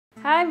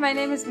Hi, my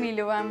name is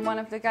Milu. I'm one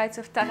of the guides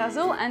of Terra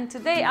Azul, and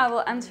today I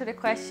will answer the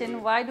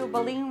question: why do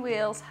baleen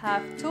whales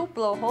have 2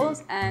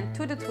 blowholes and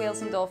toothed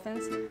whales and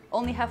dolphins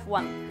only have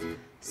 1?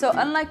 So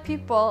unlike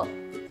people,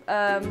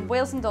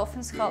 whales and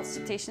dolphins, called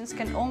cetaceans,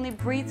 can only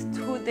breathe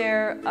through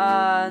their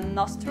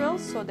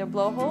nostrils, so their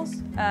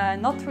blowholes,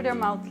 not through their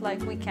mouth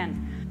like we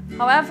can.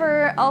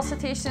 However, all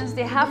cetaceans,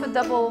 they have a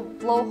double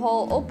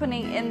blowhole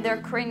opening in their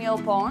cranial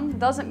bone.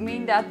 Doesn't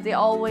mean that they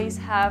always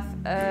have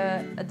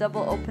a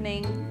double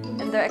opening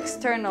in their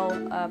external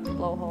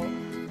blowhole.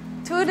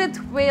 Toothed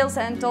whales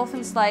and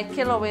dolphins, like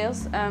killer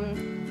whales,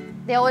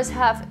 they always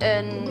have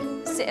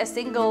a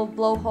single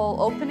blowhole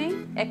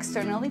opening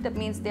externally. That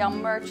means they are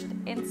merged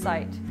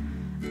inside.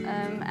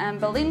 And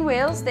baleen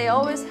whales, they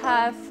always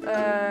have,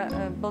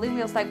 baleen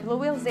whales like blue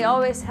whales, they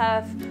always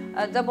have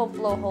a double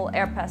blowhole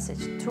air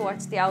passage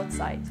towards the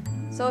outside.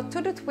 So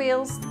toothed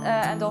whales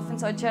and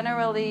dolphins are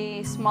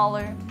generally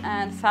smaller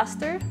and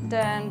faster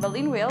than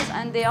baleen whales,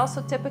 and they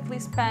also typically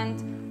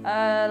spend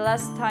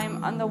less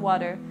time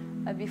underwater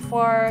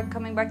before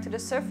coming back to the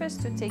surface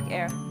to take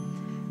air.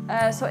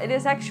 So it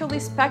is actually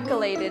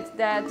speculated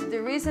that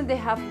the reason they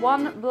have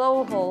 1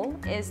 blowhole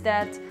is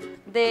that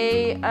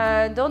they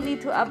don't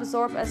need to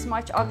absorb as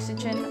much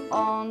oxygen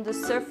on the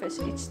surface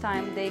each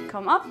time they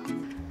come up,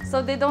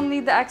 so they don't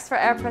need the extra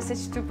air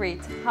passage to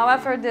breathe.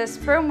 However, the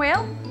sperm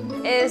whale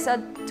is a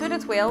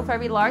toothed whale,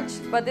 very large,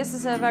 but this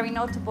is a very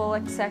notable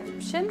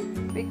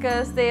exception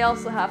because they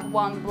also have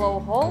 1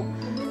 blowhole.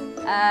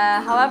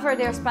 However,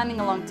 they are spending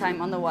a long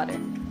time underwater.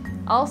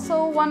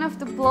 Also, one of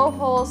the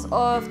blowholes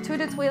of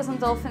toothed whales and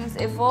dolphins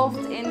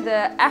evolved in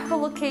the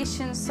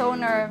echolocation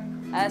sonar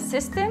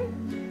system,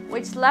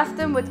 which left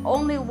them with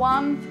only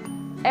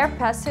 1 air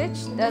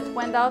passage that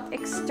went out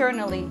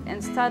externally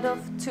instead of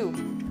 2.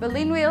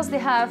 Baleen whales, they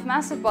have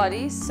massive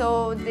bodies,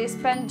 so they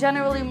spend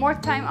generally more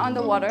time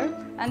underwater,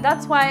 and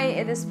that's why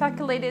it is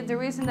speculated the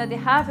reason that they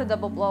have a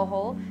double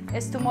blowhole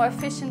is to more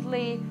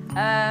efficiently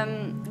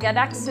get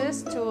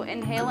access to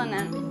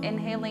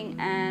inhaling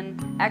and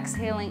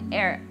exhaling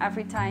air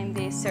every time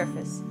they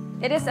surface.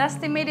 It is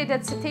estimated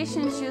that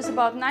cetaceans use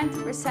about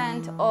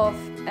 90% of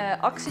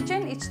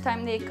oxygen each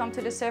time they come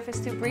to the surface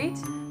to breathe,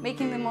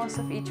 making the most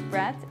of each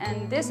breath,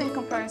 and this in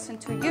comparison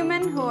to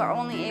humans, who are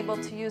only able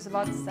to use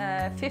about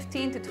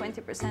 15 to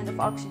 20% of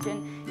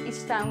oxygen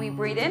each time we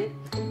breathe in.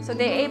 So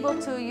they're able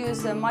to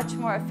use a much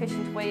more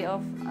efficient way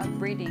of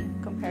breathing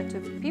compared to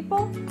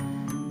people.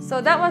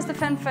 So that was the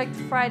Fun Fact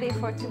Friday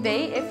for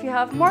today. If you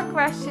have more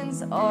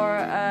questions or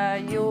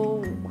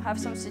you have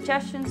some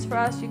suggestions for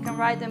us, you can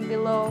write them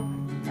below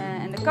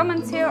in the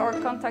comments here or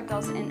contact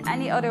us in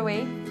any other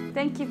way.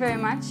 Thank you very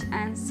much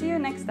and see you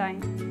next time.